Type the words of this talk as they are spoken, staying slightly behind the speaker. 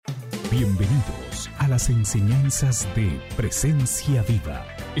Bienvenidos a las enseñanzas de Presencia Viva.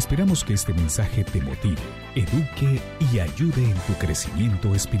 Esperamos que este mensaje te motive, eduque y ayude en tu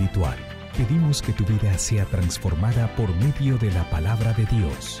crecimiento espiritual. Pedimos que tu vida sea transformada por medio de la palabra de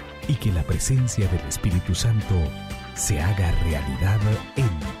Dios y que la presencia del Espíritu Santo se haga realidad en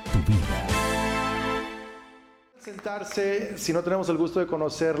tu vida. Sentarse, si no tenemos el gusto de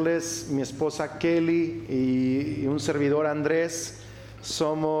conocerles, mi esposa Kelly y un servidor Andrés.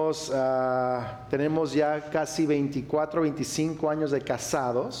 Tenemos ya casi 24, 25 años de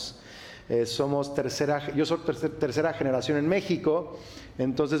casados. Yo soy tercera generación en México,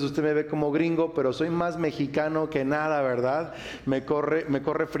 entonces usted me ve como gringo, pero soy más mexicano que nada, ¿verdad? Me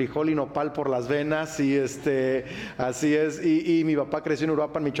corre frijol y nopal por las venas y así es. Y mi papá creció en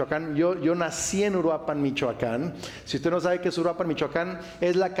Uruapan, Michoacán. Yo nací en Uruapan, Michoacán. Si usted no sabe qué es Uruapan, Michoacán,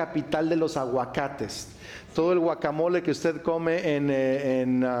 es la capital de los aguacates. Todo el guacamole que usted come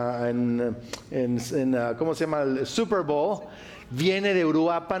 ¿cómo se llama? El Super Bowl viene de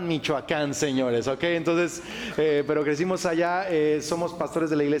Uruapan, Michoacán, señores, ¿ok? Entonces, pero crecimos allá, somos pastores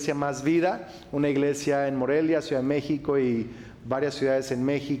de la iglesia Más Vida, una iglesia en Morelia, Ciudad de México y varias ciudades en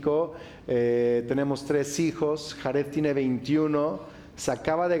México. Tenemos 3 hijos, Jared tiene 21, se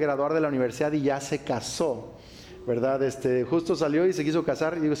acaba de graduar de la universidad y ya se casó, ¿verdad? Justo salió y se quiso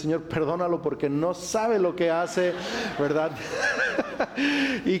casar y digo, Señor, perdónalo porque no sabe lo que hace, ¿verdad?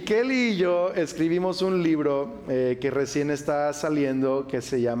 Y Kelly y yo escribimos un libro que recién está saliendo que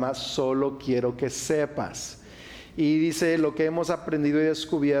se llama Solo Quiero que Sepas. Y dice lo que hemos aprendido y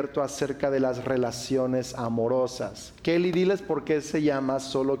descubierto acerca de las relaciones amorosas. Kelly, diles por qué se llama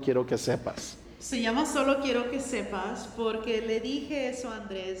Solo Quiero que Sepas. Se llama Solo Quiero que Sepas porque le dije eso a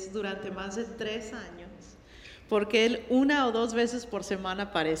Andrés durante más de 3 años. Porque él 1 o 2 veces por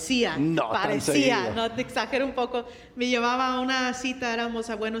semana parecía, no te exagero un poco, me llevaba a una cita, éramos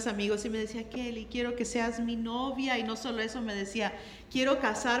a buenos amigos y me decía, Kelly, quiero que seas mi novia, y no solo eso, me decía, quiero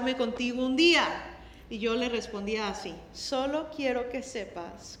casarme contigo un día. Y yo le respondía así, solo quiero que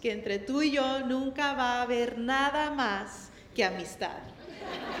sepas que entre tú y yo nunca va a haber nada más que amistad.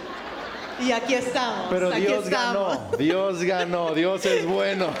 Y aquí estamos. Pero Dios ganó, Dios es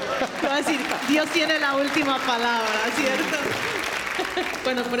bueno. Te voy a decir, Dios tiene la última palabra, ¿cierto?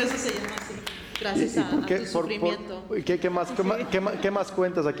 Bueno, por eso se llama así, gracias a tu sufrimiento. ¿Qué más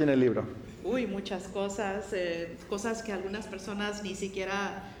cuentas aquí en el libro? Uy, muchas cosas, cosas que algunas personas ni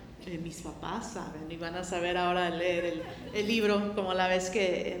siquiera mis papás saben, y van a saber ahora al leer el libro, como la vez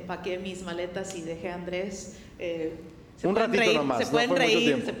que empaqué mis maletas y dejé a Andrés. Se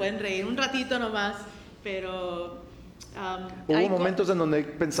pueden reír un ratito nomás, pero hubo momentos en donde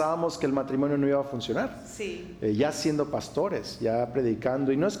pensábamos que el matrimonio no iba a funcionar. Sí. Ya siendo pastores, ya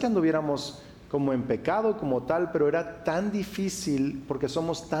predicando, y no es que anduviéramos como en pecado como tal, pero era tan difícil porque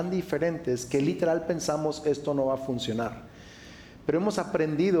somos tan diferentes que literal pensamos esto no va a funcionar. Pero hemos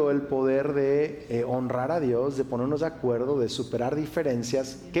aprendido el poder de honrar a Dios, de ponernos de acuerdo, de superar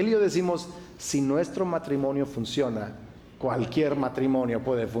diferencias. Que él y yo decimos, si nuestro matrimonio funciona, cualquier matrimonio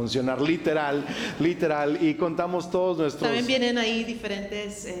puede funcionar, literal, y contamos todos nuestros... También vienen ahí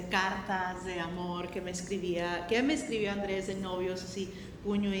diferentes cartas de amor que me escribió Andrés de novios, así,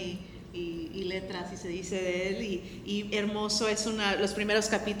 puño y letras, y se dice de él, y hermoso, los primeros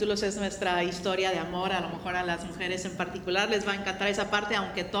capítulos es nuestra historia de amor, a lo mejor a las mujeres en particular les va a encantar esa parte,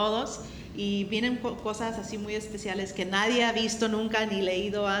 aunque todos, y vienen cosas así muy especiales que nadie ha visto nunca ni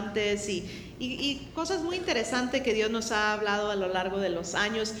leído antes, y cosas muy interesantes que Dios nos ha hablado a lo largo de los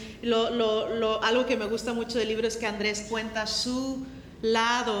años. Algo que me gusta mucho del libro es que Andrés cuenta su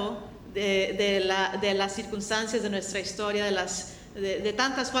lado de las circunstancias de nuestra historia, de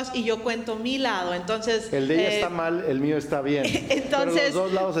tantas cosas, y yo cuento mi lado. Entonces el de ella está mal, el mío está bien. Entonces, pero los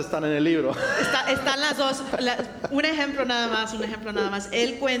dos lados están en el libro. Están las dos. Un ejemplo nada más.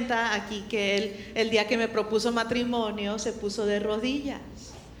 Él cuenta aquí que el día que me propuso matrimonio se puso de rodillas.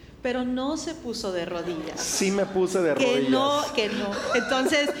 Pero no se puso de rodillas. Sí me puse de rodillas. Que no.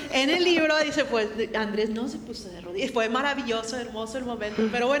 Entonces, en el libro dice, pues, Andrés no se puso de rodillas. Fue maravilloso, hermoso el momento.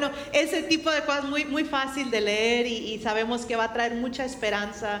 Pero bueno, ese tipo de cosas muy, muy fácil de leer y sabemos que va a traer mucha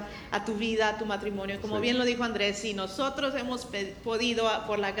esperanza a tu vida, a tu matrimonio. Como bien lo dijo Andrés, si nosotros hemos podido,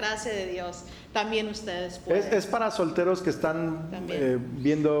 por la gracia de Dios, también ustedes pueden. Es para solteros que están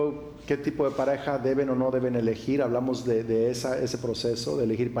viendo qué tipo de pareja deben o no deben elegir. Hablamos de ese proceso de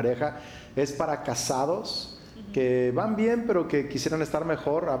elegir pareja. Es para casados que van bien pero que quisieran estar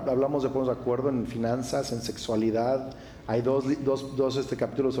mejor. Hablamos de ponernos de acuerdo en finanzas, en sexualidad. Hay dos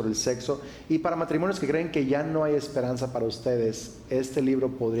capítulos sobre el sexo. Y para matrimonios que creen que ya no hay esperanza para ustedes, este libro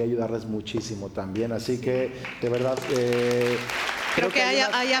podría ayudarles muchísimo también. Así que de verdad Creo que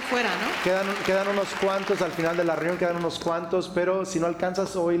allá afuera, ¿no? Quedan unos cuantos, al final de la reunión quedan unos cuantos, pero si no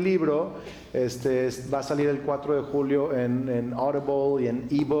alcanzas hoy libro, va a salir el 4 de julio en Audible y en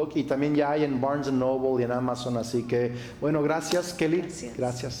ebook, y también ya hay en Barnes & Noble y en Amazon. Así que, bueno, gracias, Kelly.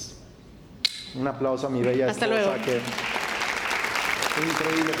 Gracias. Un aplauso a mi bella Hasta esposa. luego.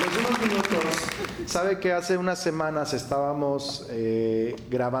 Increíble. Pues unos minutos. Sabe que hace unas semanas estábamos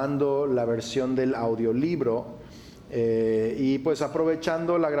grabando la versión del audiolibro. Y pues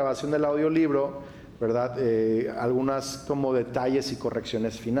aprovechando la grabación del audiolibro, ¿verdad? Algunas como detalles y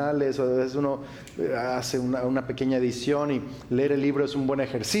correcciones finales, o a veces uno hace una pequeña edición, y leer el libro es un buen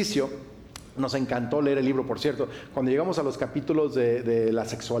ejercicio. Nos encantó leer el libro, por cierto. Cuando llegamos a los capítulos de la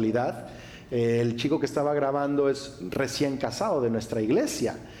sexualidad, el chico que estaba grabando es recién casado de nuestra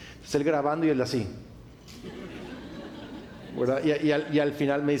iglesia. Entonces él grabando y él así, ¿verdad? Y al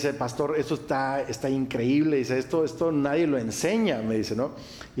final me dice: pastor, esto está increíble. Dice: esto nadie lo enseña, me dice, ¿no?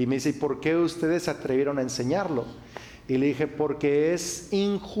 Y me dice: ¿y por qué ustedes se atrevieron a enseñarlo? Y le dije: porque es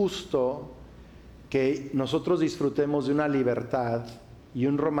injusto que nosotros disfrutemos de una libertad y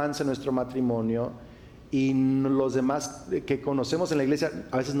un romance en nuestro matrimonio, y los demás que conocemos en la iglesia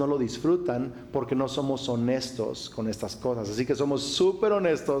a veces no lo disfrutan porque no somos honestos con estas cosas. Así que somos súper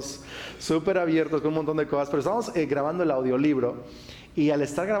honestos, súper abiertos con un montón de cosas. Pero estamos grabando el audiolibro, y al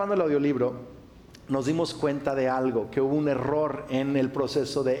estar grabando el audiolibro nos dimos cuenta de algo, que hubo un error en el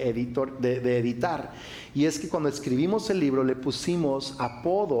proceso de editar. Y es que cuando escribimos el libro le pusimos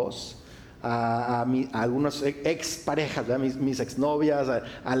apodos a algunas ex parejas, mis exnovias,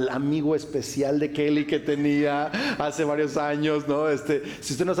 al amigo especial de Kelly que tenía hace varios años, ¿no?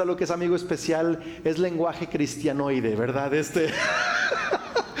 Si usted no sabe lo que es amigo especial, es lenguaje cristianoide, ¿verdad?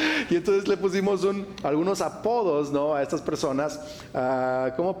 Y entonces le pusimos algunos apodos, ¿no?, a estas personas,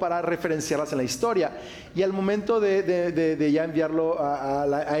 como para referenciarlas en la historia. Y al momento de ya enviarlo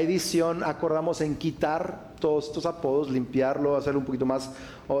a edición, acordamos en quitar todos estos apodos, limpiarlo, hacerlo un poquito más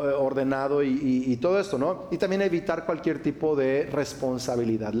ordenado y todo esto, ¿no? Y también evitar cualquier tipo de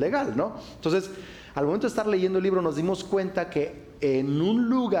responsabilidad legal, ¿no? Entonces, al momento de estar leyendo el libro, nos dimos cuenta que en un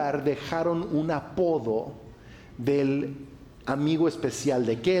lugar dejaron un apodo del amigo especial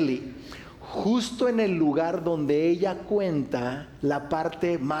de Kelly, justo en el lugar donde ella cuenta la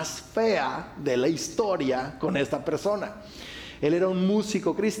parte más fea de la historia con esta persona. Él era un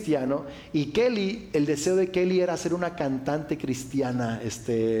músico cristiano, y Kelly, el deseo de Kelly era ser una cantante cristiana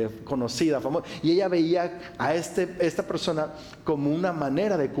conocida, famosa, y ella veía a esta persona como una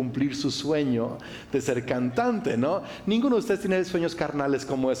manera de cumplir su sueño de ser cantante, ¿no? Ninguno de ustedes tiene sueños carnales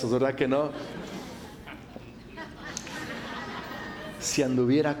como esos, ¿verdad que no? Si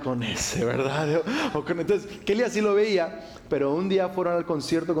anduviera con ese, ¿verdad? Entonces, Kelly así lo veía, pero un día fueron al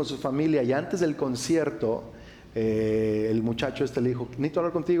concierto con su familia, y antes del concierto, el muchacho le dijo: necesito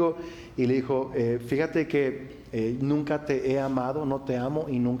hablar contigo. Y le dijo: fíjate que nunca te he amado, no te amo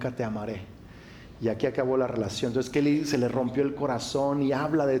y nunca te amaré. Y aquí acabó la relación. Entonces Kelly se le rompió el corazón y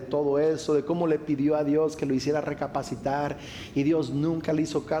habla de todo eso, de cómo le pidió a Dios que lo hiciera recapacitar, y Dios nunca le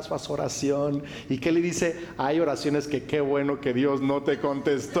hizo caso a su oración. Y Kelly dice: hay oraciones que qué bueno que Dios no te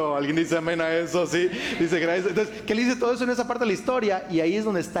contestó. ¿Alguien dice amén a eso? Sí, dice gracias. Entonces Kelly dice todo eso en esa parte de la historia, y ahí es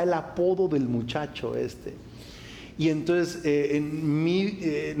donde está el apodo del muchacho Y entonces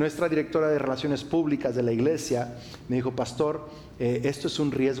nuestra directora de Relaciones Públicas de la iglesia me dijo: pastor, esto es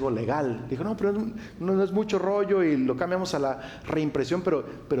un riesgo legal. Dijo: no, pero no es mucho rollo, y lo cambiamos a la reimpresión,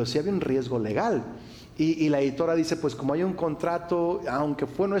 pero sí había un riesgo legal. Y la editora dice: pues como hay un contrato, aunque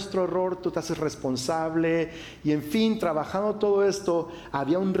fue nuestro error, tú te haces responsable. Y en fin, trabajando todo esto,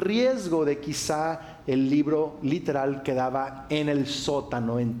 había un riesgo de quizá el libro literal quedaba en el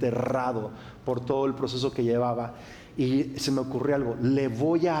sótano, enterrado por todo el proceso que llevaba. Y se me ocurrió algo: le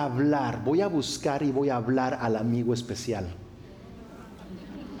voy a hablar, voy a buscar y voy a hablar al amigo especial.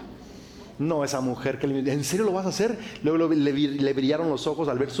 No, esa mujer que ¿en serio lo vas a hacer? Luego le brillaron los ojos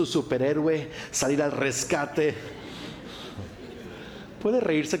al ver su superhéroe salir al rescate. ¿Puede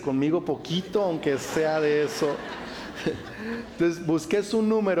reírse conmigo poquito, aunque sea de eso? Entonces busqué su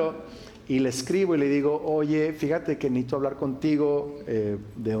número y le escribo y le digo: oye, fíjate que necesito hablar contigo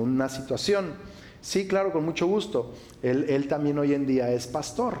de una situación. Sí, claro, con mucho gusto. Él también hoy en día es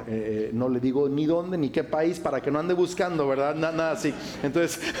pastor. No le digo ni dónde ni qué país para que no ande buscando, ¿verdad? Nada así.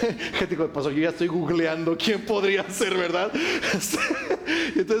 Entonces, gente, pastor, yo ya estoy googleando quién podría ser, ¿verdad?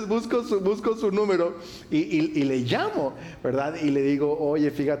 Entonces busco su número y le llamo, ¿verdad? Y le digo: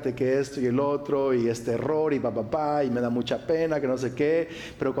 oye, fíjate que esto y el otro, y este error, y papá, y me da mucha pena, que no sé qué.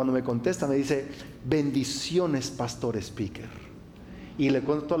 Pero cuando me contesta me dice: bendiciones, pastor Spyker. Y le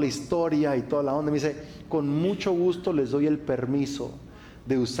cuento la historia y toda la onda. Me dice, con mucho gusto les doy el permiso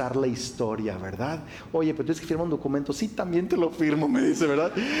de usar la historia, ¿verdad? Oye, pero tienes que firmar un documento. Sí, también te lo firmo, me dice,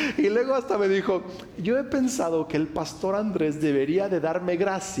 ¿verdad? Y luego hasta me dijo, yo he pensado que el pastor Andrés debería de darme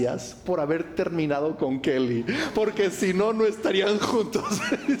gracias por haber terminado con Kelly, porque si no, no estarían juntos.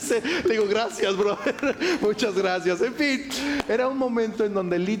 Dice, le digo, gracias, brother, muchas gracias. En fin, era un momento en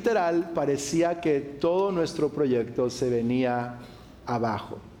donde literal parecía que todo nuestro proyecto se venía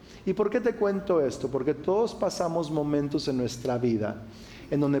abajo. ¿Y por qué te cuento esto? Porque todos pasamos momentos en nuestra vida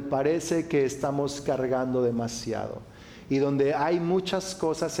en donde parece que estamos cargando demasiado y donde hay muchas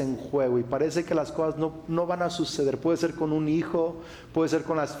cosas en juego y parece que las cosas no van a suceder. Puede ser con un hijo, puede ser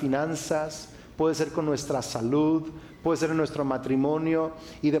con las finanzas, puede ser con nuestra salud, puede ser en nuestro matrimonio,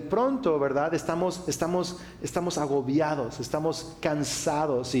 y de pronto, ¿verdad? Estamos agobiados, estamos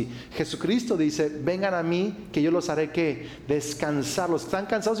cansados, y Jesucristo dice, vengan a mí que yo los haré, ¿qué? Descansar. Los que están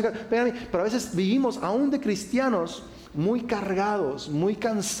cansados, vengan a mí. Pero a veces vivimos aún de cristianos muy cargados, muy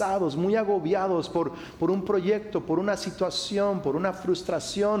cansados, muy agobiados por un proyecto, por una situación, por una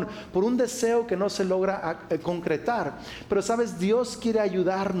frustración, por un deseo que no se logra concretar. Pero sabes, Dios quiere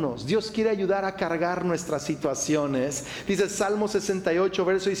ayudarnos, Dios quiere ayudar a cargar nuestras situaciones. Dice Salmo 68,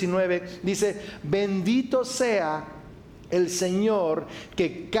 verso 19, dice, bendito sea el Señor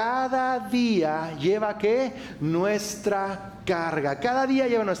que cada día lleva, ¿qué? Nuestra carga. Cada día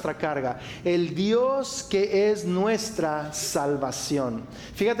lleva nuestra carga. El Dios que es nuestra salvación.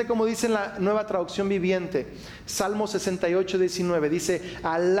 Fíjate cómo dice en la Nueva Traducción Viviente, Salmo 68, 19, dice,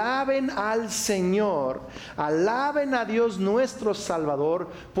 alaben al Señor, alaben a Dios nuestro Salvador,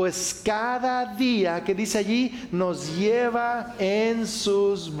 pues cada día, que dice allí, nos lleva en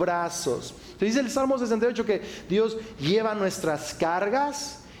sus brazos. Entonces dice el Salmo 68 que Dios lleva nuestras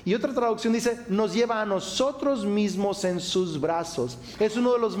cargas. Y otra traducción dice, nos lleva a nosotros mismos en sus brazos. Es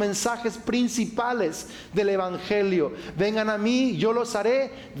uno de los mensajes principales del Evangelio. Vengan a mí, yo los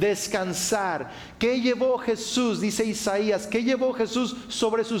haré descansar. ¿Qué llevó Jesús? Dice Isaías, ¿qué llevó Jesús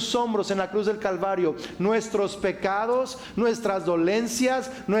sobre sus hombros en la cruz del Calvario? Nuestros pecados, nuestras dolencias,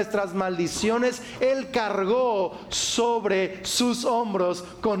 nuestras maldiciones. Él cargó sobre sus hombros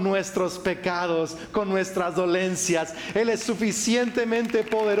con nuestros pecados, con nuestras dolencias. Él es suficientemente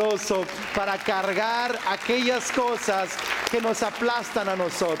poderoso para cargar aquellas cosas que nos aplastan a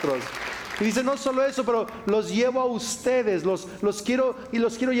nosotros. Y dice, no solo eso, pero los llevo a ustedes, los quiero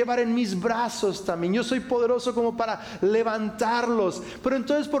llevar en mis brazos también. Yo soy poderoso como para levantarlos. Pero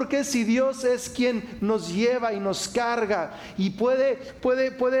entonces, ¿por qué si Dios es quien nos lleva y nos carga y puede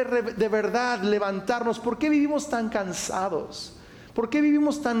de verdad levantarnos? ¿Por qué vivimos tan cansados? ¿Por qué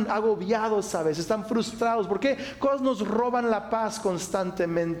vivimos tan agobiados a veces, tan frustrados? ¿Por qué cosas nos roban la paz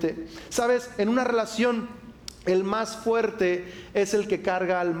constantemente? ¿Sabes? En una relación, el más fuerte es el que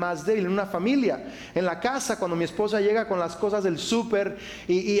carga al más débil. En una familia, en la casa, cuando mi esposa llega con las cosas del súper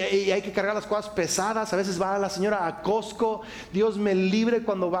y hay que cargar las cosas pesadas, a veces va la señora a Costco. Dios me libre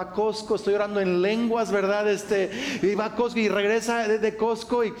cuando va a Costco, estoy orando en lenguas, ¿verdad? Y va a Costco y regresa de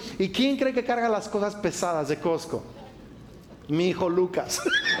Costco. ¿Y quién cree que carga las cosas pesadas de Costco? Mi hijo Lucas.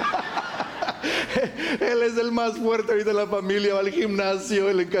 Él es el más fuerte ahorita de la familia, va al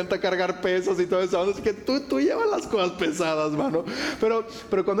gimnasio, le encanta cargar pesos y todo eso. Así que tú llevas las cosas pesadas, mano. Pero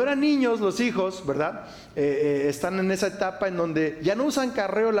cuando eran niños, los hijos, ¿verdad? Están en esa etapa en donde ya no usan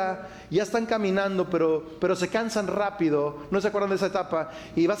carriola, ya están caminando, pero se cansan rápido. ¿No se acuerdan de esa etapa?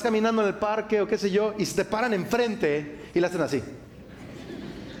 Y vas caminando en el parque o qué sé yo, y se te paran enfrente y le hacen así.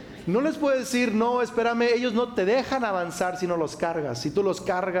 No les puedes decir, no, espérame, ellos no te dejan avanzar si no los cargas. Si tú los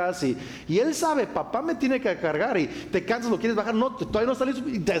cargas y él sabe, papá me tiene que cargar, y te cansas, lo quieres bajar, no, todavía no está listo,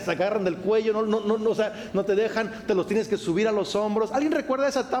 y te agarran del cuello, o sea, no te dejan, te los tienes que subir a los hombros. ¿Alguien recuerda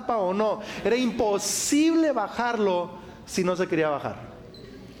esa etapa o no? Era imposible bajarlo si no se quería bajar.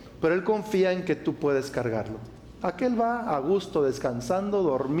 Pero él confía en que tú puedes cargarlo. Aquel va a gusto, descansando,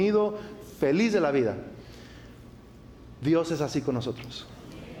 dormido, feliz de la vida. Dios es así con nosotros.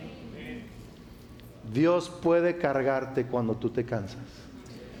 Dios puede cargarte cuando tú te cansas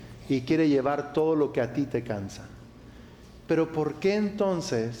y quiere llevar todo lo que a ti te cansa. Pero ¿por qué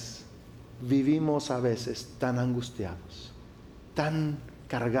entonces vivimos a veces tan angustiados, tan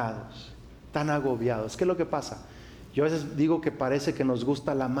cargados, tan agobiados? ¿Qué es lo que pasa? Yo a veces digo que parece que nos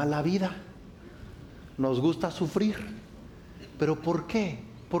gusta la mala vida, nos gusta sufrir. ¿Pero por qué?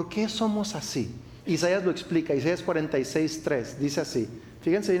 ¿Por qué somos así? Isaías lo explica, Isaías 46:3, dice así.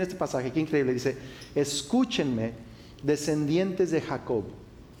 Fíjense bien este pasaje, qué increíble. Dice, escúchenme, descendientes de Jacob,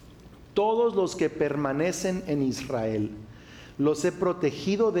 todos los que permanecen en Israel, los he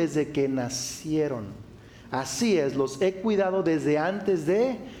protegido desde que nacieron. Así es, los he cuidado desde antes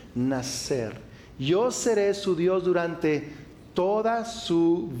de nacer. Yo seré su Dios durante toda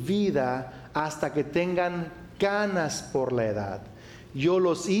su vida hasta que tengan canas por la edad. Yo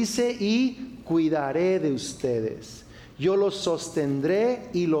los hice y cuidaré de ustedes. Yo los sostendré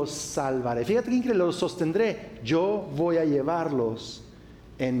y los salvaré. Fíjate que increíble, los sostendré. Yo voy a llevarlos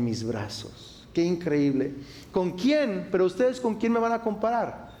en mis brazos. Qué increíble. ¿Con quién? Pero ustedes, ¿con quién me van a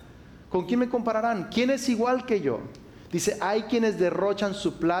comparar? ¿Con quién me compararán? ¿Quién es igual que yo? Dice, hay quienes derrochan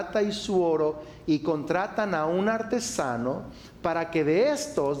su plata y su oro y contratan a un artesano para que de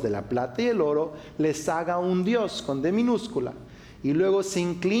estos, de la plata y el oro, les haga un dios con D minúscula. Y luego se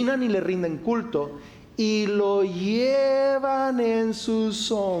inclinan y le rinden culto y lo llevan en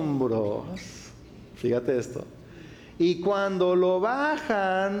sus hombros. Fíjate esto. Y cuando lo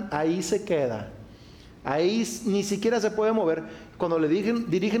bajan, ahí se queda. Ahí ni siquiera se puede mover. Cuando le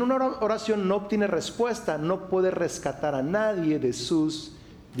dirigen una oración, no obtiene respuesta, no puede rescatar a nadie de sus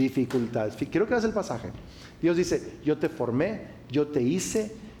dificultades. Quiero que veas el pasaje. Dios dice, yo te formé, yo te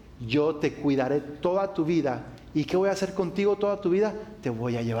hice, yo te cuidaré toda tu vida. ¿Y qué voy a hacer contigo toda tu vida? Te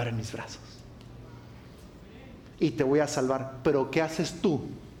voy a llevar en mis brazos. Y te voy a salvar. Pero ¿qué haces tú?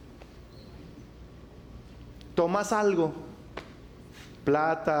 Tomas algo,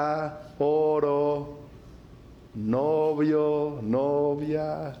 plata, oro, novio,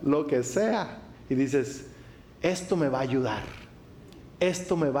 novia, lo que sea, y dices, esto me va a ayudar,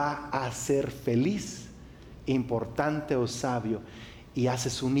 esto me va a hacer feliz, importante o sabio, y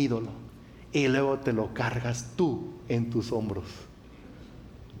haces un ídolo, y luego te lo cargas tú en tus hombros.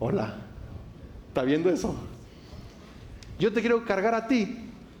 Hola, ¿está viendo eso? Yo te quiero cargar a ti,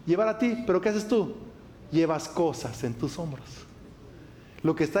 llevar a ti, pero ¿qué haces tú? Llevas cosas en tus hombros.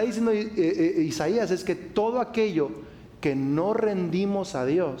 Lo que está diciendo Isaías es que todo aquello que no rendimos a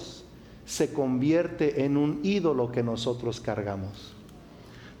Dios se convierte en un ídolo que nosotros cargamos.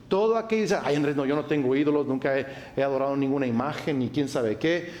 Todo aquello dice, ay Andrés, no, yo no tengo ídolos, nunca he adorado ninguna imagen ni quién sabe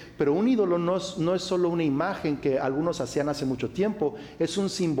qué. Pero un ídolo no es solo una imagen que algunos hacían hace mucho tiempo, es un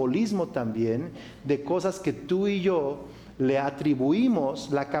simbolismo también de cosas que tú y yo le atribuimos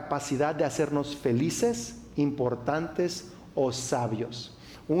la capacidad de hacernos felices, importantes o sabios.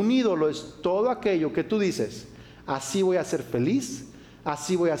 Un ídolo es todo aquello que tú dices, así voy a ser feliz,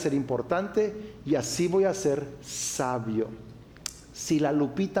 así voy a ser importante y así voy a ser sabio. Si la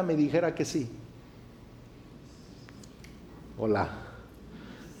Lupita me dijera que sí. Hola.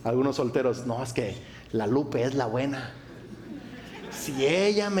 Algunos solteros, no, es que la Lupe es la buena. Si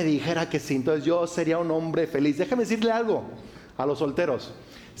ella me dijera que sí, entonces yo sería un hombre feliz. Déjame decirle algo a los solteros.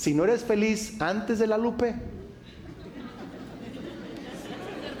 Si no eres feliz antes de la Lupe,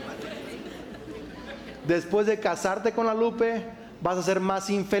 después de casarte con la Lupe, vas a ser más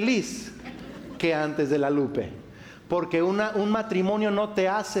infeliz que antes de la Lupe. Porque un matrimonio no te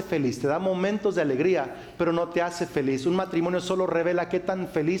hace feliz, te da momentos de alegría, pero no te hace feliz. Un matrimonio solo revela qué tan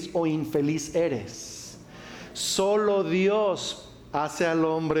feliz o infeliz eres. Solo Dios hace al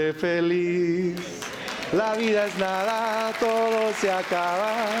hombre feliz. La vida es nada, todo se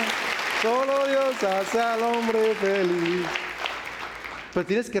acaba. Solo Dios hace al hombre feliz. Pero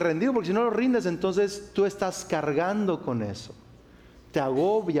tienes que rendir, porque si no lo rindes, entonces tú estás cargando con eso. Te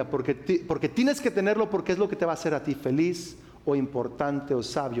agobia porque tienes que tenerlo, porque es lo que te va a hacer a ti feliz o importante o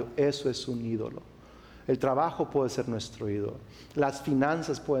sabio. Eso es un ídolo. El trabajo puede ser nuestro ídolo. Las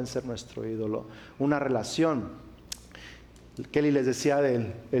finanzas pueden ser nuestro ídolo. Una relación. Kelly les decía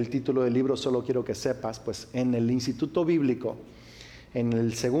el título del libro, Solo Quiero que Sepas. Pues en el Instituto Bíblico, en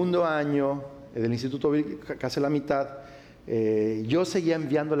el segundo año del Instituto Bíblico, casi la mitad, yo seguía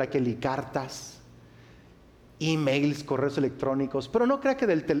enviándole a Kelly cartas, emails, correos electrónicos, pero no crea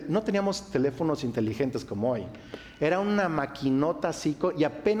que no teníamos teléfonos inteligentes como hoy. Era una maquinota así y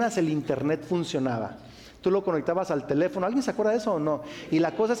apenas el internet funcionaba. Tú lo conectabas al teléfono, ¿alguien se acuerda de eso o no? Y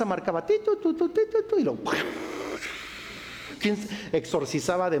la cosa se marcaba y lo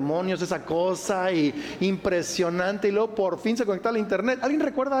exorcizaba demonios esa cosa, y impresionante, y luego por fin se conectaba al internet. ¿Alguien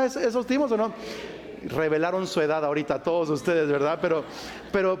recuerda esos tiempos o no? Revelaron su edad ahorita todos ustedes, ¿verdad? Pero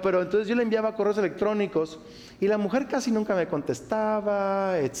entonces yo le enviaba correos electrónicos y la mujer casi nunca me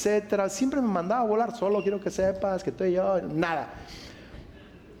contestaba, etcétera. Siempre me mandaba a volar, solo quiero que sepas que estoy yo, nada.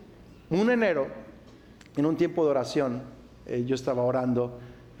 Un enero, en un tiempo de oración, yo estaba orando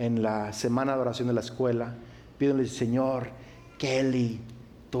en la semana de oración de la escuela, pidiéndole, Señor, Kelly,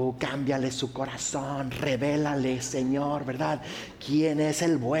 tú cámbiale su corazón, revélale, Señor, ¿verdad? ¿Quién es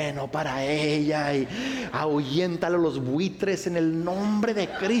el bueno para ella? Y ahuyéntale los buitres en el nombre de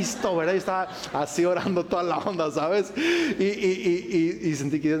Cristo, ¿verdad? Y estaba así orando toda la onda, ¿sabes? Y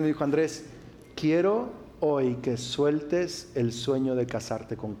sentí que Dios me dijo, Andrés, quiero hoy que sueltes el sueño de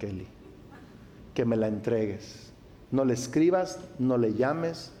casarte con Kelly, que me la entregues. No le escribas, no le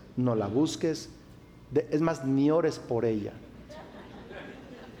llames, no la busques, es más, ni ores por ella.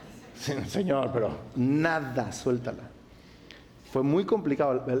 Sí, Señor, pero nada, suéltala. Fue muy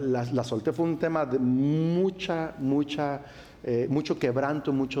complicado, la solté, fue un tema de mucho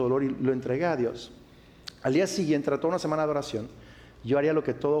quebranto, mucho dolor, y lo entregué a Dios. Al día siguiente, tras toda una semana de oración, yo haría lo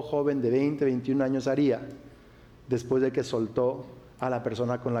que todo joven de 20, 21 años haría después de que soltó a la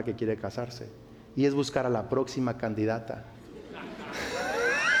persona con la que quiere casarse, y es buscar a la próxima candidata.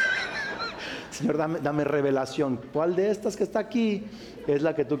 Señor, dame revelación. ¿Cuál de estas que está aquí es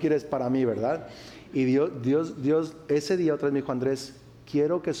la que tú quieres para mí, verdad? Y Dios, ese día otra vez me dijo: Andrés,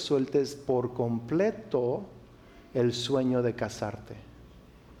 quiero que sueltes por completo el sueño de casarte.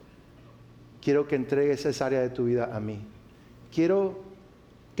 Quiero que entregues esa área de tu vida a mí.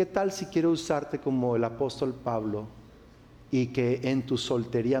 ¿Qué tal si quiero usarte como el apóstol Pablo y que en tu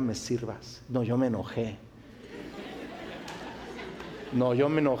soltería me sirvas? No, yo me enojé.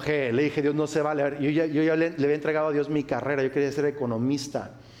 Le dije: Dios, no se vale. Yo ya le había entregado a Dios mi carrera. Yo quería ser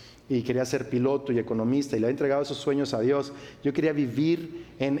economista y quería ser piloto y economista, y le había entregado esos sueños a Dios. Yo quería vivir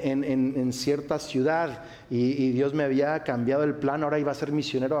en cierta ciudad, y Dios me había cambiado el plan. Ahora iba a ser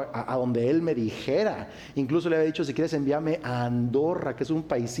misionero a donde Él me dijera. Incluso le había dicho: si quieres, envíame a Andorra, que es un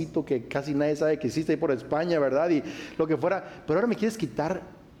paisito que casi nadie sabe que existe ahí por España, ¿verdad? Y lo que fuera. Pero ahora me quieres quitar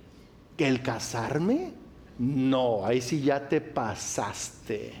el casarme. No, ahí sí ya te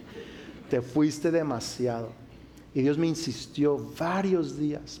pasaste, te fuiste demasiado. Y Dios me insistió varios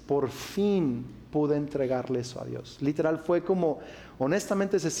días. Por fin pude entregarle eso a Dios. Literal fue como,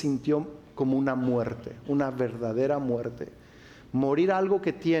 honestamente se sintió como una muerte, una verdadera muerte. Morir a algo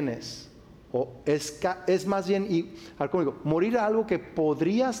que tienes, es más bien, morir a algo que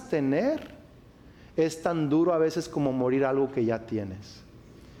podrías tener, es tan duro a veces como morir a algo que ya tienes.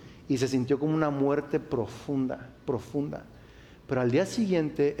 Y se sintió como una muerte profunda. Pero al día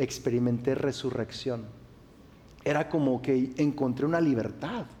siguiente experimenté resurrección. Era como que encontré una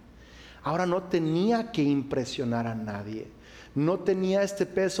libertad. Ahora no tenía que impresionar a nadie. No tenía este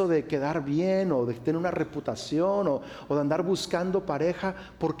peso de quedar bien, o de tener una reputación, o de andar buscando pareja,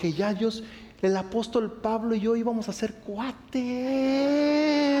 porque ya el apóstol Pablo y yo íbamos a ser cuates.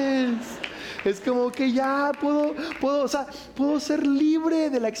 Es como que ya puedo ser libre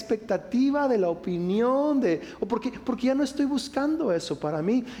de la expectativa, de la opinión, porque ya no estoy buscando eso para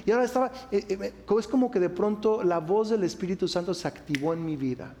mí. Y ahora es como que de pronto la voz del Espíritu Santo se activó en mi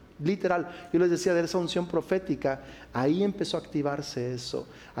vida. Literal, yo les decía de esa unción profética, ahí empezó a activarse eso.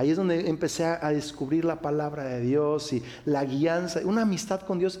 Ahí es donde empecé a descubrir la palabra de Dios y la guianza, una amistad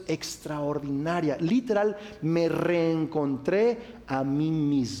con Dios extraordinaria. Literal, me reencontré a mí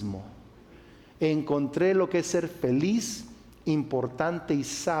mismo. Encontré lo que es ser feliz, importante y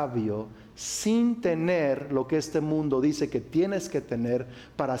sabio, sin tener lo que este mundo dice que tienes que tener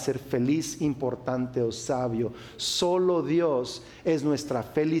para ser feliz, importante o sabio. Solo Dios es nuestra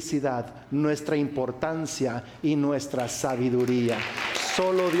felicidad, nuestra importancia y nuestra sabiduría.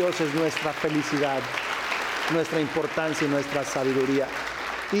 Solo Dios es nuestra felicidad, nuestra importancia y nuestra sabiduría.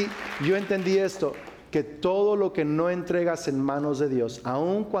 Y yo entendí esto, que todo lo que no entregas en manos de Dios,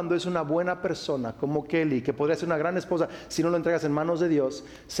 aun cuando es una buena persona como Kelly, que podría ser una gran esposa, si no lo entregas en manos de Dios,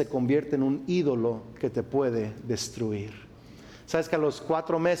 se convierte en un ídolo que te puede destruir. Sabes que a los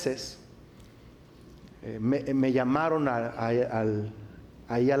 4 meses me llamaron ahí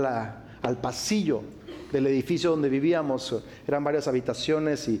al pasillo del edificio donde vivíamos. Eran varias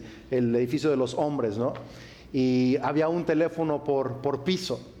habitaciones y el edificio de los hombres, ¿no? Y había un teléfono por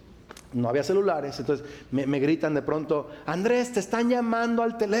piso. No había celulares, entonces me gritan de pronto: Andrés, te están llamando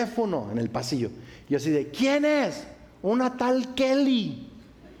al teléfono, en el pasillo. Y yo así de: ¿quién es? Una tal Kelly.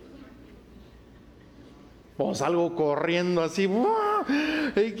 Pues salgo corriendo así,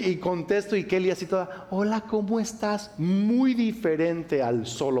 y contesto, y Kelly así toda: hola, ¿cómo estás? Muy diferente al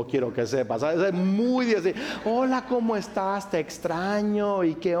solo quiero que sepas, ¿sabes? Muy así: hola, ¿cómo estás? Te extraño,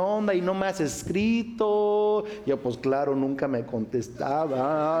 ¿y qué onda? ¿Y no me has escrito? Yo, pues claro, nunca me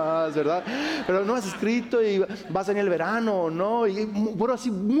contestabas, ¿verdad? Pero no has escrito, y vas a venir el verano, ¿no? Y bueno, así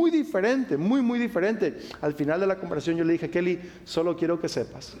muy diferente, muy diferente. Al final de la conversación yo le dije: Kelly, solo quiero que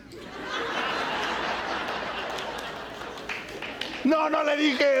sepas. No le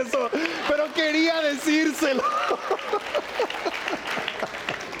dije eso, pero quería decírselo.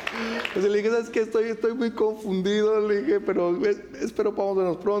 Entonces le dije: ¿sabes qué? Estoy muy confundido. Le dije: pero espero podamos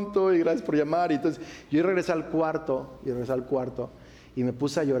vernos pronto y gracias por llamar. Y entonces yo regresé al cuarto y me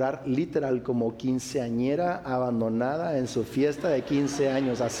puse a llorar literal como quinceañera abandonada en su fiesta de 15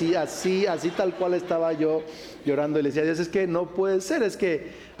 años. Así tal cual estaba yo llorando. Y le decía, Dios, es que no puede ser. Es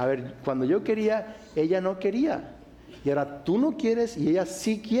que, a ver, cuando yo quería, ella no quería. Y ahora tú no quieres y ella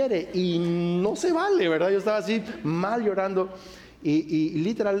sí quiere. Y no se vale, ¿verdad? Yo estaba así mal llorando. Y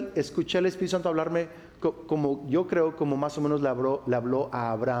literal escuché al Espíritu Santo hablarme como yo creo, como más o menos le habló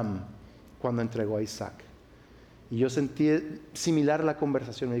a Abraham cuando entregó a Isaac. Y yo sentí similar la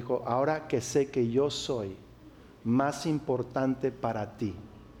conversación. Me dijo, ahora que sé que yo soy más importante para ti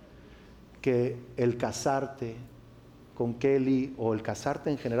que el casarte con Kelly o el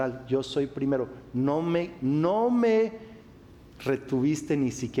casarte en general, yo soy primero. No me retuviste ni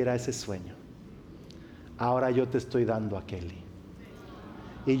siquiera ese sueño. Ahora yo te estoy dando a Kelly.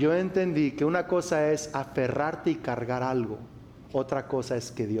 Y yo entendí que una cosa es aferrarte y cargar algo, otra cosa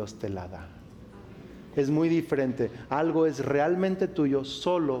es que Dios te la da. Es muy diferente. Algo es realmente tuyo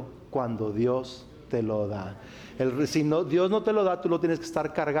solo cuando Dios te lo da. Si no, Dios no te lo da, tú lo tienes que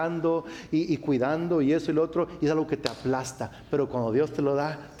estar cargando y cuidando y eso y lo otro, y es algo que te aplasta. Pero cuando Dios te lo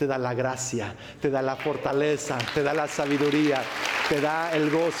da, te da la gracia, te da la fortaleza, te da la sabiduría, te da el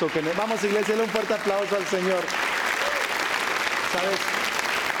gozo. Vamos, iglesia, dale un fuerte aplauso al Señor. ¿Sabes?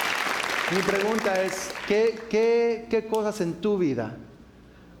 Mi pregunta es, ¿qué cosas en tu vida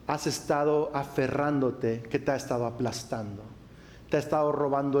has estado aferrándote que te ha estado aplastando? Te ha estado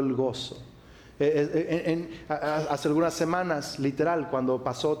robando el gozo. Hace algunas semanas, literal, cuando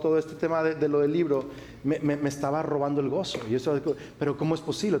pasó todo este tema de lo del libro, me estaba robando el gozo. Y eso, pero ¿cómo es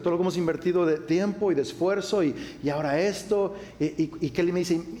posible? Todo lo que hemos invertido de tiempo y de esfuerzo y ahora esto. Y Kelly me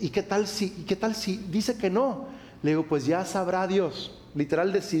dice, ¿y qué tal si dice que no? Le digo, pues ya sabrá Dios.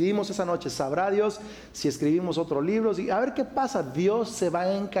 Literal decidimos esa noche, sabrá Dios si escribimos otros libros y a ver qué pasa. Dios se va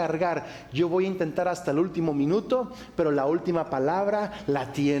a encargar. Yo voy a intentar hasta el último minuto, pero la última palabra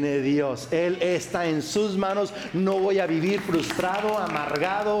la tiene Dios. Él está en sus manos. No voy a vivir frustrado,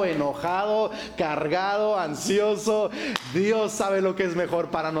 amargado, enojado, cargado, ansioso. Dios sabe lo que es mejor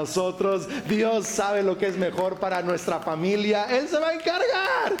para nosotros. Dios sabe lo que es mejor para nuestra familia. Él se va a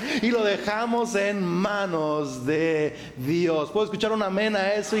encargar y lo dejamos en manos de Dios. ¿Puedo escuchar un amén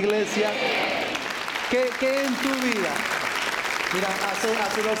a eso, iglesia? ¿Qué en tu vida? Mira,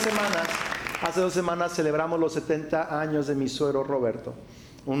 hace dos semanas celebramos los 70 años de mi suegro Roberto,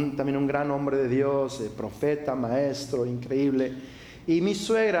 también un gran hombre de Dios, profeta, maestro, increíble. Y mi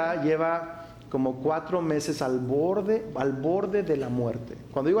suegra lleva como 4 meses al borde de la muerte.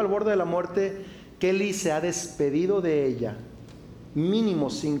 Cuando digo al borde de la muerte, Kelly se ha despedido de ella mínimo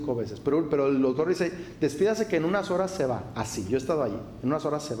 5 veces, pero el doctor dice, despídase que en unas horas se va. Así, yo he estado allí, en unas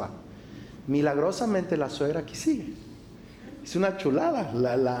horas se va. Milagrosamente la suegra aquí sigue. Es una chulada.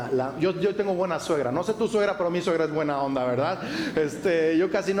 Yo tengo buena suegra, no sé tu suegra, pero mi suegra es buena onda, ¿verdad?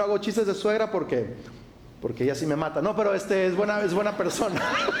 Yo casi no hago chistes de suegra porque ella sí me mata. No, pero es buena persona.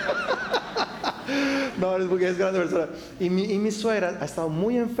 No, es porque es grande persona. Y mi suegra ha estado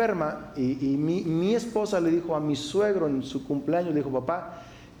muy enferma y mi esposa le dijo a mi suegro en su cumpleaños, le dijo, papá,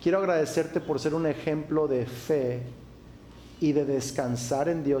 quiero agradecerte por ser un ejemplo de fe y de descansar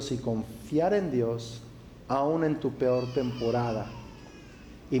en Dios y confiar en Dios aún en tu peor temporada.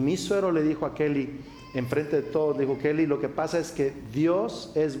 Y mi suegro le dijo a Kelly, enfrente de todos, le dijo, Kelly, lo que pasa es que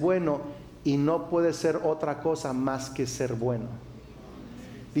Dios es bueno y no puede ser otra cosa más que ser bueno.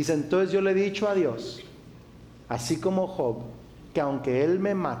 Dice, entonces yo le he dicho a Dios, así como Job, que aunque Él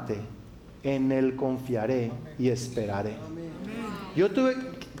me mate, en Él confiaré y esperaré.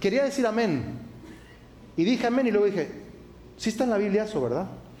 Quería decir amén, y dije amén, y luego dije, sí está en la Biblia eso, ¿verdad?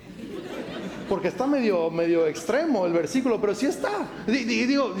 Porque está medio extremo el versículo, pero sí está. Y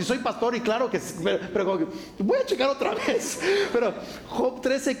digo, soy pastor y claro que, pero voy a checar otra vez. Pero Job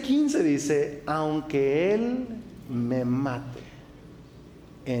 13:15 dice, aunque Él me mate,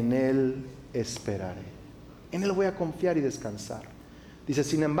 en Él esperaré. En Él voy a confiar y descansar. Dice,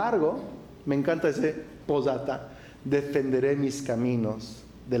 sin embargo, me encanta ese posdata, defenderé mis caminos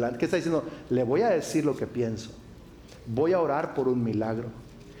delante. ¿Qué está diciendo? Le voy a decir lo que pienso. Voy a orar por un milagro.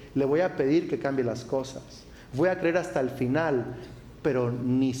 Le voy a pedir que cambie las cosas. Voy a creer hasta el final, pero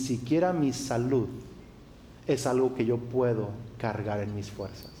ni siquiera mi salud es algo que yo puedo cargar en mis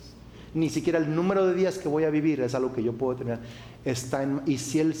fuerzas. Ni siquiera el número de días que voy a vivir es algo que yo puedo terminar. Y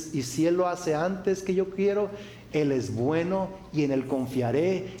si él lo hace antes que yo quiero, Él es bueno y en Él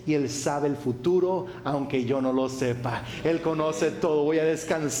confiaré y Él sabe el futuro, aunque yo no lo sepa. Él conoce todo. Voy a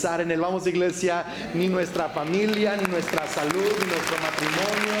descansar en Él. Vamos, iglesia, ni nuestra familia, ni nuestra salud, ni nuestro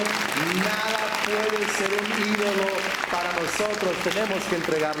matrimonio, nada puede ser un ídolo para nosotros. Tenemos que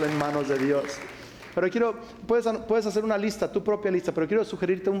entregarlo en manos de Dios. Pero puedes hacer una lista, tu propia lista, pero quiero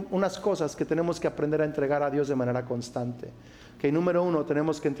sugerirte unas cosas que tenemos que aprender a entregar a Dios de manera constante. Número 1,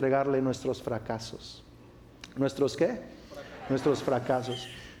 tenemos que entregarle nuestros fracasos. ¿Nuestros qué? Nuestros fracasos.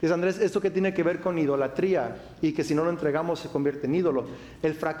 Dice Andrés, ¿esto qué tiene que ver con idolatría? Y que si no lo entregamos se convierte en ídolo.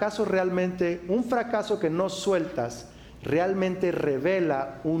 El fracaso realmente, un fracaso que no sueltas, realmente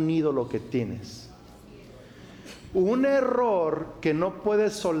revela un ídolo que tienes. Un error que no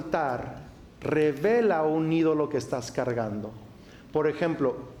puedes soltar revela un ídolo que estás cargando. Por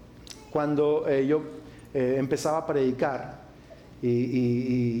ejemplo, cuando yo empezaba a predicar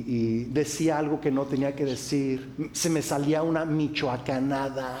y decía algo que no tenía que decir, se me salía una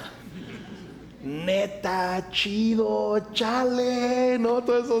michoacanada. Neta, chido, chale, ¿no?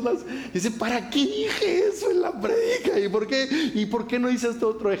 Todas esas. Dice, ¿para qué dije eso en la predica? ¿Y por qué no hice este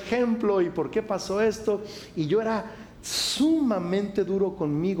otro ejemplo? ¿Y por qué pasó esto? Y yo era sumamente duro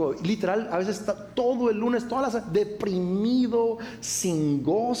conmigo. Literal, a veces está todo el lunes, todas las deprimido, sin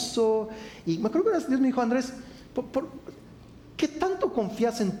gozo. Y me acuerdo que Dios me dijo, Andrés, ¿qué tanto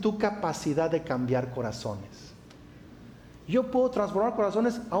confías en tu capacidad de cambiar corazones? Yo puedo transformar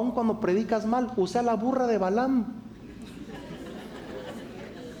corazones aun cuando predicas mal. Usa la burra de Balaam.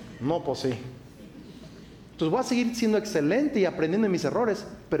 No, pues sí. Entonces voy a seguir siendo excelente y aprendiendo de mis errores,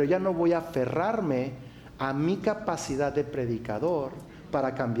 pero ya no voy a aferrarme a mi capacidad de predicador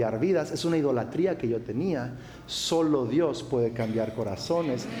para cambiar vidas. Es una idolatría que yo tenía. Solo Dios puede cambiar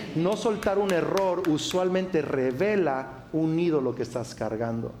corazones. No soltar un error usualmente revela un ídolo que estás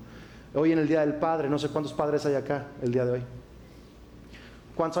cargando. Hoy en el Día del Padre, no sé cuántos padres hay acá el día de hoy.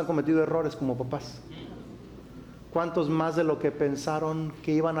 ¿Cuántos han cometido errores como papás? ¿Cuántos más de lo que pensaron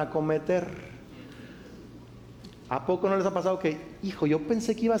que iban a cometer? ¿A poco no les ha pasado que, hijo, yo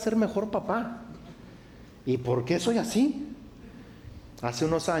pensé que iba a ser mejor papá? ¿Y por qué soy así? Hace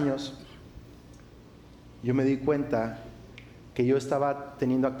unos años yo me di cuenta que yo estaba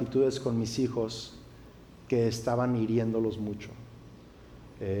teniendo actitudes con mis hijos que estaban hiriéndolos mucho.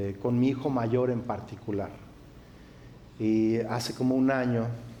 Con mi hijo mayor en particular. Y hace como un año,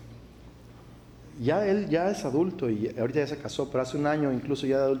 él ya es adulto y ahorita ya se casó, pero hace un año incluso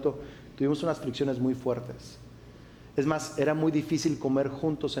ya de adulto tuvimos unas fricciones muy fuertes. Es más, era muy difícil comer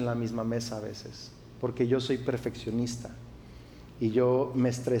juntos en la misma mesa a veces, porque yo soy perfeccionista y yo me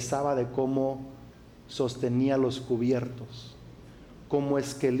estresaba de cómo sostenía los cubiertos, cómo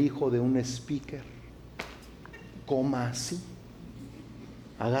es que el hijo de un speaker coma así.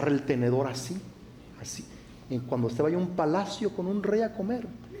 Agarra el tenedor así. Y cuando usted vaya a un palacio con un rey a comer,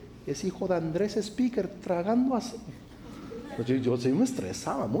 es hijo de Andrés Spyker tragando así. Yo me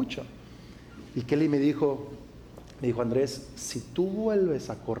estresaba mucho. Y Kelly me dijo, Andrés, si tú vuelves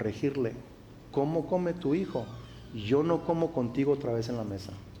a corregirle cómo come tu hijo, yo no como contigo otra vez en la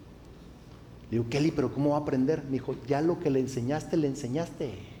mesa. Le digo, Kelly, pero ¿cómo va a aprender? Me dijo, ya lo que le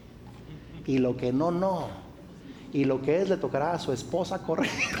enseñaste. Y lo que no. Y lo que le tocará a su esposa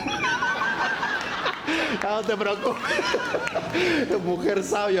corregir. No te preocupes. Mujer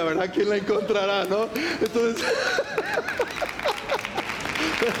sabia, ¿verdad? ¿Quién la encontrará, no? Entonces,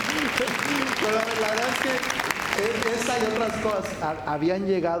 la verdad es que esa y otras cosas habían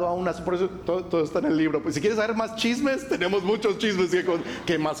llegado a unas. Por eso todo está en el libro. Pues si quieres saber más chismes, tenemos muchos chismes.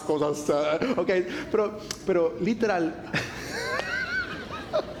 ¿Qué más cosas? Ok, pero literal.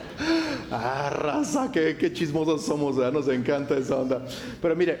 Raza, qué chismosos somos, ¿verdad? Nos encanta esa onda.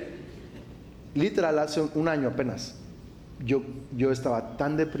 Pero mire, literal hace un año apenas, yo estaba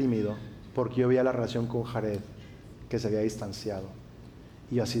tan deprimido porque yo veía la relación con Jared que se había distanciado.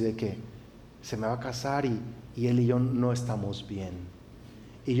 Y yo así de que se me va a casar y él y yo no estamos bien.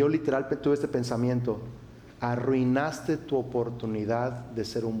 Y yo literal tuve este pensamiento, arruinaste tu oportunidad de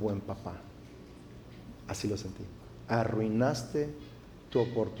ser un buen papá. Así lo sentí. Arruinaste tu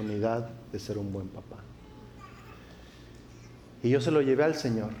oportunidad de ser un buen papá. Y yo se lo llevé al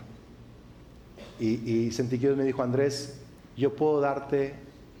Señor y sentí que Dios me dijo, Andrés, yo puedo darte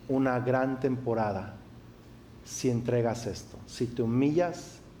una gran temporada si entregas esto, si te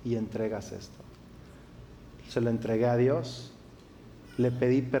humillas y entregas esto. Se lo entregué a Dios, le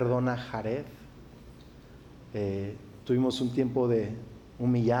pedí perdón a Jared, tuvimos un tiempo de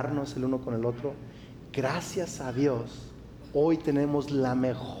humillarnos el uno con el otro. Gracias a Dios hoy tenemos la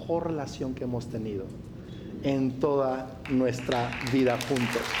mejor relación que hemos tenido en toda nuestra vida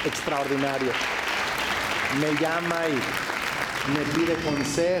juntos. Extraordinario. Me llama y me pide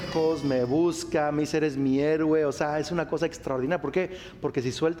consejos, me busca, me dice eres mi héroe. O sea, es una cosa extraordinaria. ¿Por qué? Porque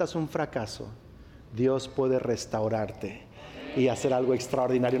si sueltas un fracaso, Dios puede restaurarte y hacer algo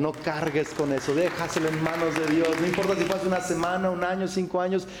extraordinario. No cargues con eso, déjaselo en manos de Dios. No importa si pasa una semana, un año, 5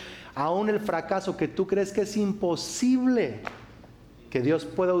 años. Aún el fracaso que tú crees que es imposible que Dios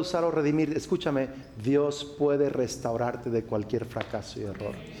pueda usar o redimir, escúchame, Dios puede restaurarte de cualquier fracaso y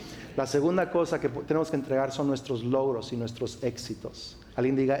error. La segunda cosa que tenemos que entregar son nuestros logros y nuestros éxitos.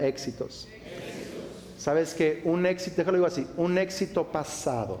 Alguien diga éxitos. ¿Sabes que un éxito, déjalo digo así, un éxito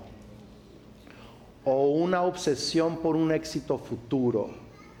pasado o una obsesión por un éxito futuro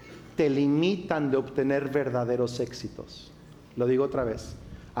te limitan de obtener verdaderos éxitos? Lo digo otra vez,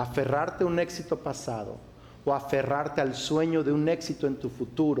 aferrarte a un éxito pasado o aferrarte al sueño de un éxito en tu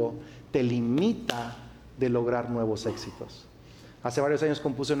futuro te limita de lograr nuevos éxitos. Hace varios años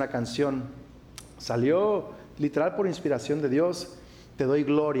compuse una canción, salió literal por inspiración de Dios, Te doy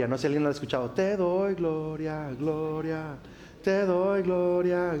gloria. No sé si alguien lo ha escuchado. Te doy gloria, gloria, te doy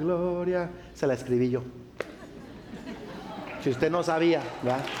gloria, gloria. Se la escribí yo. Si usted no sabía,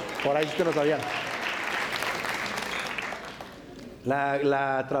 ¿verdad? Por ahí usted no sabía.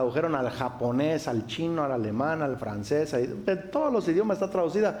 La tradujeron al japonés, al chino, al alemán, al francés, en todos los idiomas está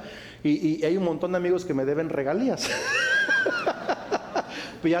traducida. Y hay un montón de amigos que me deben regalías.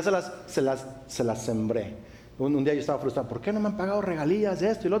 Pues ya se las sembré. Un día yo estaba frustrado, ¿por qué no me han pagado regalías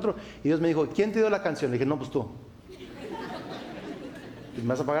de esto y lo otro? Y Dios me dijo, ¿quién te dio la canción? Le dije, no, pues tú. ¿Me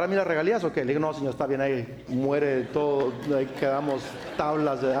vas a pagar a mí las regalías o qué? Le dije, no, señor, está bien, ahí muere todo, ahí quedamos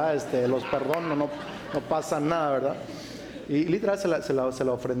tablas, ¿verdad? Los perdono, no pasa nada, ¿verdad? Y literal se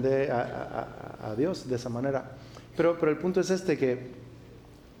la ofrendé a Dios de esa manera. Pero el punto es que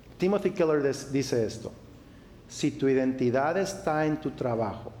Timothy Keller dice esto: si tu identidad está en tu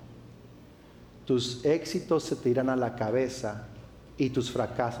trabajo, tus éxitos se te irán a la cabeza y tus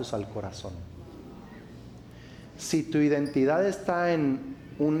fracasos al corazón. Si tu identidad está en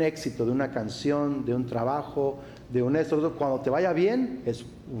un éxito de una canción, de un trabajo, de un esto, cuando te vaya bien, es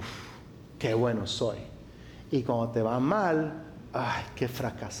qué bueno soy. Y cuando te va mal, ay, qué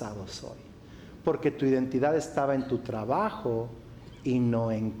fracasado soy. Porque tu identidad estaba en tu trabajo y no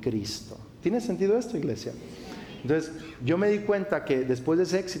en Cristo. ¿Tiene sentido esto, iglesia? Entonces, yo me di cuenta que después de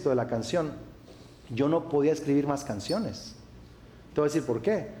ese éxito de la canción, yo no podía escribir más canciones. Te voy a decir por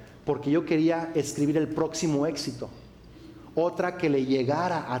qué. Porque yo quería escribir el próximo éxito. Otra que le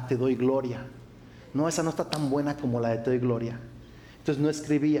llegara a Te doy gloria. No, esa no está tan buena como la de Te doy gloria. Entonces no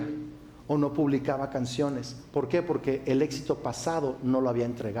escribía o no publicaba canciones. ¿Por qué? Porque el éxito pasado no lo había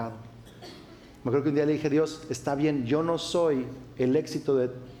entregado. Me acuerdo que un día le dije, Dios, está bien, yo no soy el éxito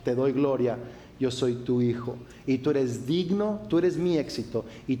de Te doy gloria, yo soy tu hijo. Y tú eres digno, tú eres mi éxito.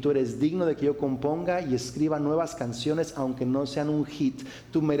 Y tú eres digno de que yo componga y escriba nuevas canciones, aunque no sean un hit.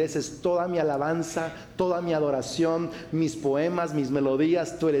 Tú mereces toda mi alabanza, toda mi adoración, mis poemas, mis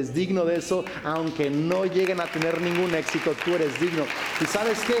melodías. Tú eres digno de eso, aunque no lleguen a tener ningún éxito. Tú eres digno. ¿Y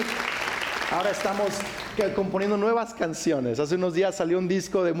sabes qué? Ahora estamos componiendo nuevas canciones. Hace unos días salió un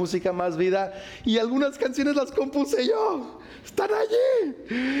disco de Música Más Vida y algunas canciones las compuse yo. Están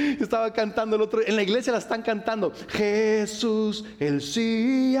allí. Estaba cantando el otro. En la iglesia la están cantando. Jesús, Él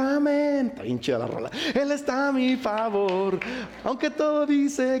sí, amén. Está bien chida la rola. Él está a mi favor. Aunque todo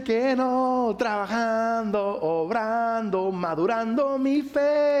dice que no. Trabajando, obrando, madurando mi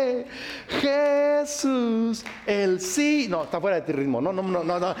fe. Jesús, Él sí. No, está fuera de ti ritmo. No.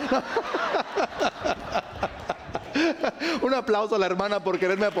 Un aplauso a la hermana por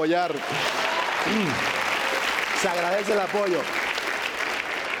quererme apoyar. Se agradece el apoyo.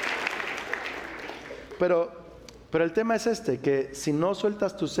 Pero el tema es que si no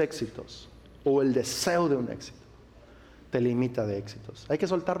sueltas tus éxitos o el deseo de un éxito, te limita de éxitos. Hay que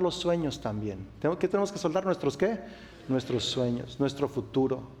soltar los sueños también. Tenemos que soltar nuestros ¿qué? Nuestros sueños, nuestro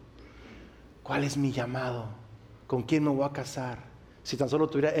futuro. ¿Cuál es mi llamado? ¿Con quién me voy a casar? Si tan solo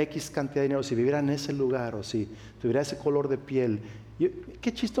tuviera X cantidad de dinero, si viviera en ese lugar o si tuviera ese color de piel.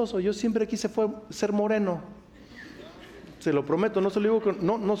 Qué chistoso, yo siempre quise ser moreno. Se lo prometo, no se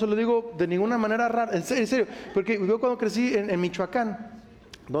lo digo de ninguna manera rara, en serio, porque yo cuando crecí en Michoacán,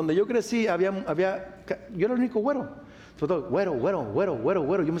 donde yo crecí, yo era el único güero.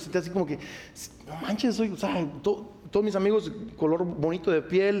 Güero. Yo me sentía así como que, no manches, todos mis amigos, color bonito de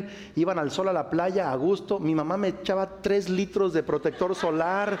piel, iban al sol a la playa a gusto. Mi mamá me echaba 3 litros de protector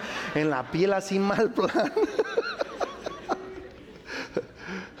solar en la piel así mal plan.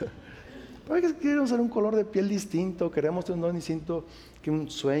 Queremos ser un color de piel distinto, queremos tener un don distinto, que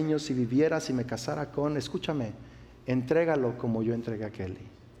un sueño, si viviera, si me casara con, escúchame, entrégalo como yo entregué a Kelly.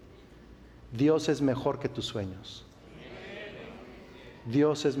 Dios es mejor que tus sueños.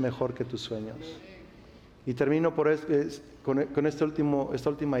 Dios es mejor que tus sueños. Y termino con esta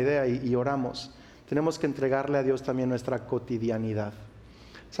última idea y oramos. Tenemos que entregarle a Dios también nuestra cotidianidad.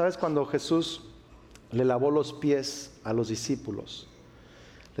 ¿Sabes? Cuando Jesús le lavó los pies a los discípulos,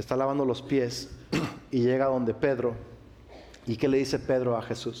 le está lavando los pies y llega donde Pedro. ¿Y qué le dice Pedro a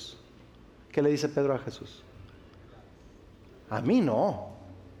Jesús? ¿Qué le dice Pedro a Jesús? A mí no.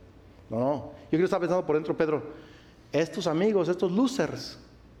 No. Yo creo que estaba pensando por dentro, Pedro, estos amigos, estos losers,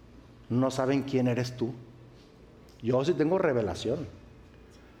 no saben quién eres tú. Yo sí tengo revelación.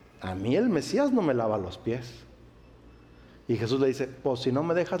 A mí el Mesías no me lava los pies. Y Jesús le dice, pues si no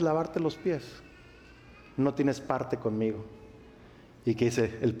me dejas lavarte los pies, no tienes parte conmigo. ¿Y qué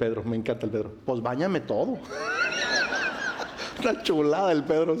dice el Pedro? Me encanta el Pedro. Pues báñame todo. Una chulada el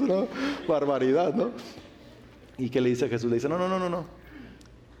Pedro, es una barbaridad, ¿no? ¿Y qué le dice Jesús? Le dice, no.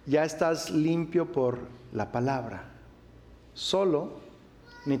 Ya estás limpio por la palabra. Solo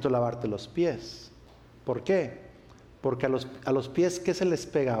necesito lavarte los pies. ¿Por qué? Porque a los pies, ¿qué se les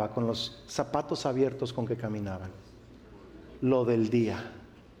pegaba con los zapatos abiertos con que caminaban? Lo del día.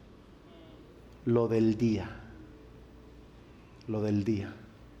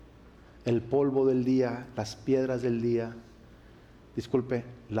 El polvo del día, las piedras del día. Disculpe,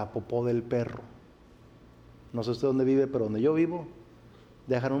 la popó del perro. No sé usted dónde vive, pero donde yo vivo,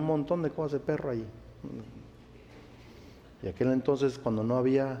 dejan un montón de cosas de perro allí. Y aquel entonces, cuando no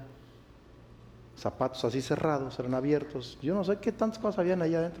había zapatos así cerrados, eran abiertos. Yo no sé qué tantas cosas habían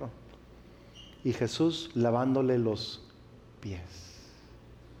allá adentro. Y Jesús lavándole los pies.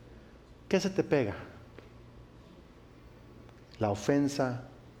 ¿Qué se te pega? La ofensa,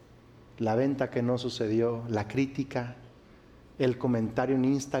 la venta que no sucedió, la crítica, el comentario en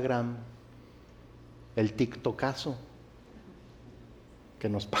Instagram, el tiktokazo que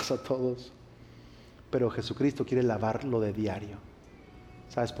nos pasa a todos. Pero Jesucristo quiere lavarlo de diario.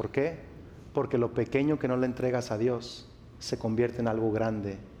 ¿Sabes por qué? Porque lo pequeño que no le entregas a Dios se convierte en algo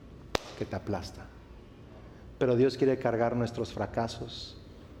grande que te aplasta. Pero Dios quiere cargar nuestros fracasos,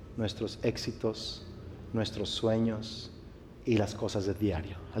 nuestros éxitos, nuestros sueños y las cosas de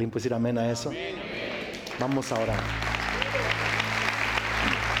diario. ¿Alguien puede decir amén a eso? Amén. Vamos a orar.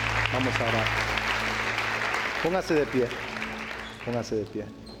 Póngase de pie.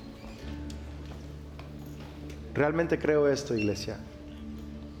 Realmente creo esto, iglesia.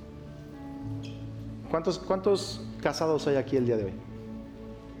 ¿Cuántos casados hay aquí el día de hoy?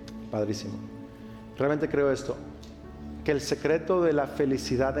 Padrísimo. Realmente creo esto, que el secreto de la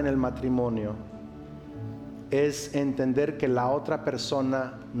felicidad en el matrimonio es entender que la otra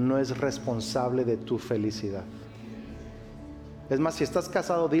persona no es responsable de tu felicidad. Es más, si estás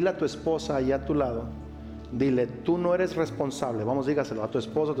casado, dile a tu esposa ahí a tu lado, dile, tú no eres responsable. Vamos, dígaselo a tu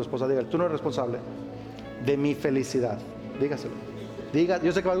esposa, dígale, tú no eres responsable de mi felicidad. Dígaselo.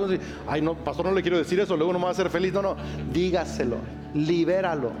 Yo sé que algunos dicen, ay no, pastor, no le quiero decir eso, luego no me va a hacer feliz. No, dígaselo,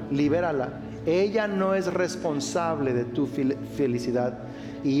 libérala. Ella no es responsable de tu felicidad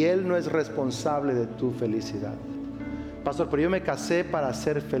y él no es responsable de tu felicidad. Pastor, pero yo me casé para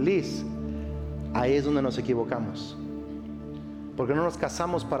ser feliz. Ahí es donde nos equivocamos. Porque no nos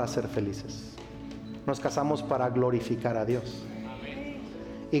casamos para ser felices. Nos casamos para glorificar a Dios.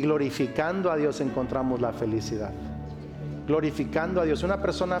 Y glorificando a Dios encontramos la felicidad. Glorificando a Dios. Una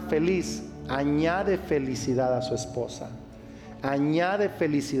persona feliz añade felicidad a su esposa, añade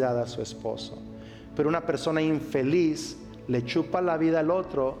felicidad a su esposo. Pero una persona infeliz le chupa la vida al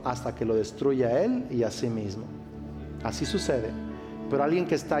otro hasta que lo destruye a él y a sí mismo. Así sucede. Pero alguien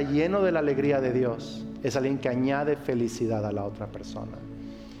que está lleno de la alegría de Dios es alguien que añade felicidad a la otra persona.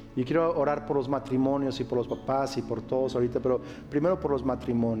 Y quiero orar por los matrimonios y por los papás y por todos ahorita, pero primero por los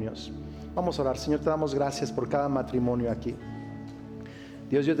matrimonios. Vamos a orar. Señor, te damos gracias por cada matrimonio aquí.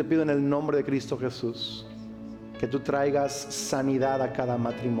 Dios, yo te pido en el nombre de Cristo Jesús que tú traigas sanidad a cada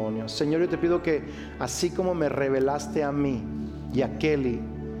matrimonio. Señor, yo te pido que así como me revelaste a mí y a Kelly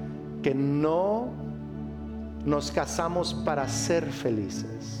que no nos casamos para ser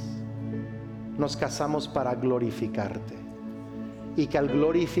felices, nos casamos para glorificarte, y que al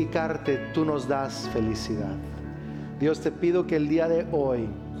glorificarte tú nos das felicidad. Dios, te pido que el día de hoy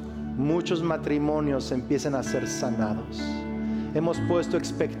muchos matrimonios empiecen a ser sanados. Hemos puesto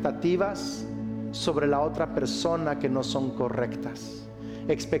expectativas sobre la otra persona que no son correctas,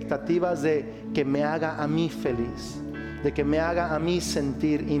 expectativas de que me haga a mí feliz, de que me haga a mí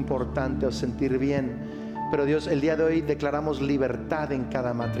sentir importante o sentir bien. Pero Dios, el día de hoy declaramos libertad en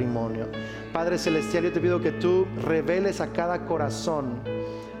cada matrimonio. Padre Celestial, yo te pido que tú reveles a cada corazón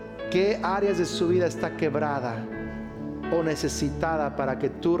qué áreas de su vida está quebrada o necesitada para que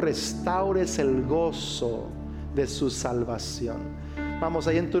tú restaures el gozo de su salvación. Vamos,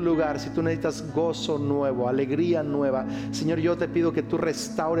 ahí en tu lugar, si tú necesitas gozo nuevo, alegría nueva, Señor, yo te pido que tú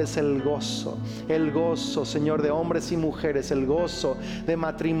restaures el gozo, Señor, de hombres y mujeres, el gozo de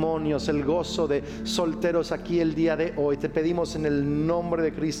matrimonios, el gozo de solteros aquí el día de hoy. Te pedimos en el nombre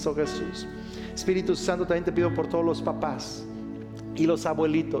de Cristo Jesús. Espíritu Santo, también te pido por todos los papás y los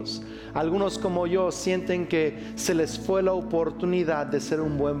abuelitos. Algunos como yo sienten que se les fue la oportunidad de ser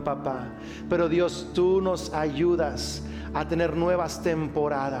un buen papá, pero Dios, tú nos ayudas a tener nuevas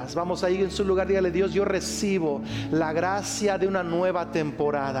temporadas. Vamos a ir en su lugar, dígale: Dios, yo recibo la gracia de una nueva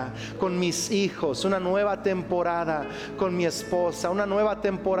temporada con mis hijos, una nueva temporada con mi esposa, una nueva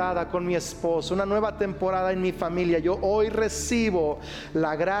temporada con mi esposo, una nueva temporada en mi familia. Yo hoy recibo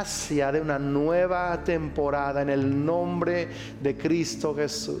la gracia de una nueva temporada en el nombre de Cristo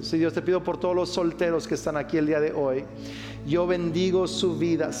Jesús. Y Dios, te pido por todos los solteros que están aquí el día de hoy. Yo bendigo su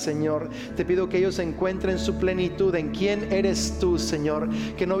vida, Señor. Te pido que ellos encuentren su plenitud en quién eres tú, Señor.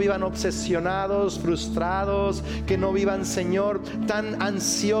 Que no vivan obsesionados, frustrados, que no vivan, Señor, tan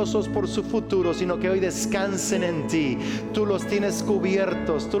ansiosos por su futuro, sino que hoy descansen en ti. Tú los tienes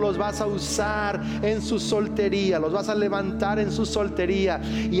cubiertos, tú los vas a usar en su soltería, los vas a levantar en su soltería.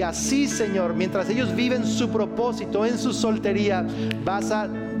 Y así, Señor, mientras ellos viven su propósito en su soltería, vas a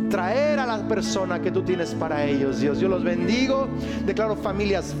traer a la persona que tú tienes para ellos, Dios. Yo los bendigo, declaro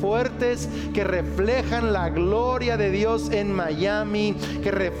familias fuertes que reflejan la gloria de Dios en Miami,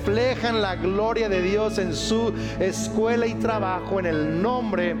 que reflejan la gloria de Dios en su escuela y trabajo, en el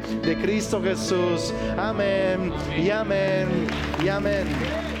nombre de Cristo Jesús. Amén y amén y amén.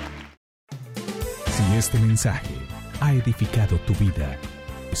 Si este mensaje ha edificado tu vida,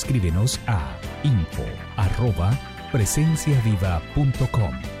 escríbenos a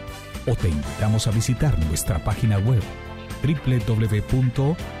info@presenciaviva.com o te invitamos a visitar nuestra página web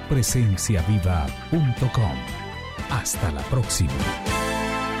www.presenciaviva.com. Hasta la próxima.